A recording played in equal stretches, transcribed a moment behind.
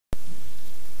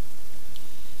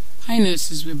Hi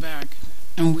nurses, we're back,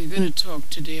 and we're going to talk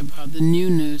today about the new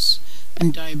nurse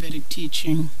in diabetic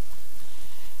teaching.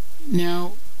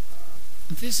 Now,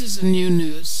 this is a new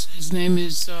nurse. His name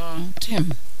is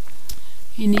Tim.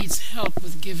 He needs help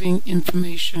with giving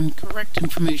information, correct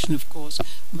information of course,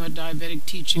 about diabetic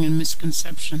teaching and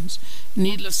misconceptions.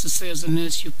 Needless to say, as a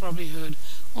nurse, you've probably heard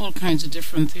all kinds of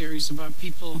different theories about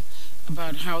people,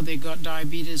 about how they got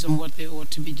diabetes and what they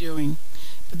ought to be doing.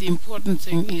 But the important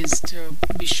thing is to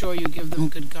be sure you give them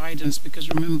good guidance, because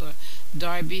remember,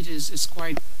 diabetes is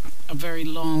quite a very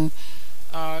long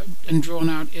and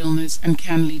drawn-out illness and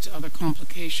can lead to other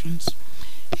complications.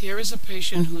 Here is a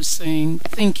patient who's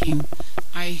thinking,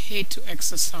 I hate to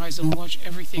exercise and watch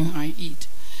everything I eat.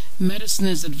 Medicine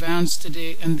is advanced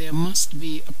today and there must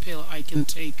be a pill I can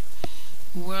take.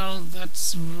 Well,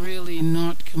 that's really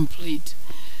not complete.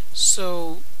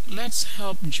 So let's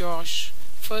help Josh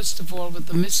first of all with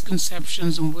the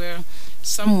misconceptions and where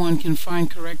someone can find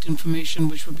correct information,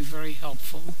 which would be very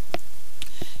helpful.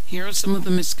 Here are some of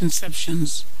the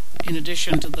misconceptions in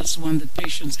addition to this one that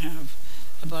patients have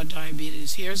about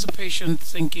diabetes. Here's a patient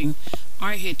thinking,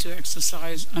 I hate to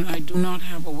exercise and I do not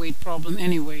have a weight problem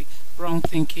anyway. Wrong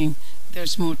thinking.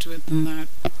 There's more to it than that.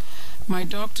 My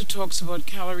doctor talks about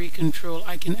calorie control.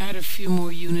 I can add a few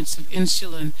more units of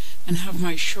insulin and have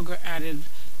my sugar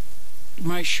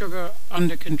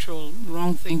under control.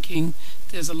 Wrong thinking.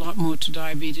 There's a lot more to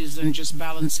diabetes than just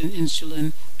balancing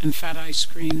insulin and fat ice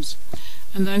creams.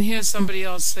 And then here's somebody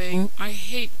else saying, I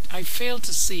fail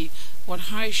to see what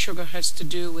high sugar has to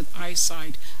do with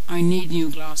eyesight. I need new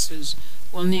glasses.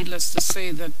 Well, needless to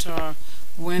say that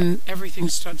when everything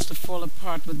starts to fall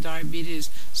apart with diabetes,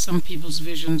 some people's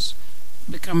visions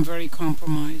become very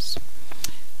compromised.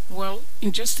 Well,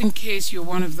 just in case you're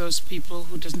one of those people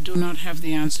who do not have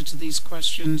the answer to these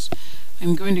questions,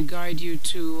 I'm going to guide you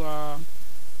to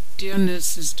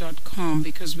dearnurses.com,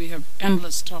 because we have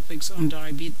endless topics on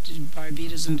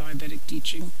diabetes and diabetic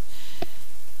teaching.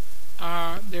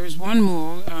 There is one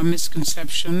more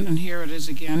misconception, and here it is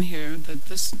again here, that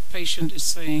this patient is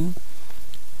saying,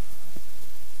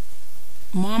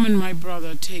 Mom and my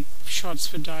brother take shots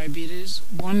for diabetes,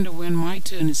 wonder when my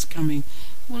turn is coming.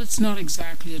 Well, it's not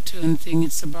exactly a turn thing.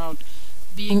 It's about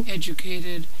being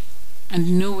educated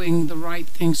and knowing the right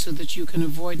thing so that you can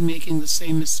avoid making the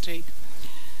same mistake.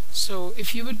 So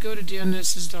if you would go to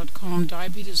dearnurses.com,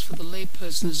 diabetes for the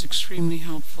layperson is extremely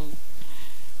helpful.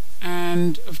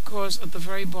 And of course, at the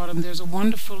very bottom, there's a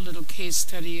wonderful little case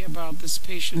study about this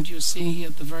patient you're seeing here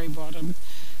at the very bottom,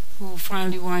 who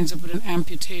finally winds up with an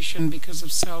amputation because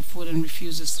of self-will and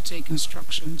refuses to take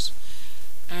instructions.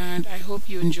 And I hope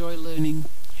you enjoy learning.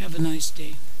 Have a nice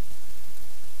day.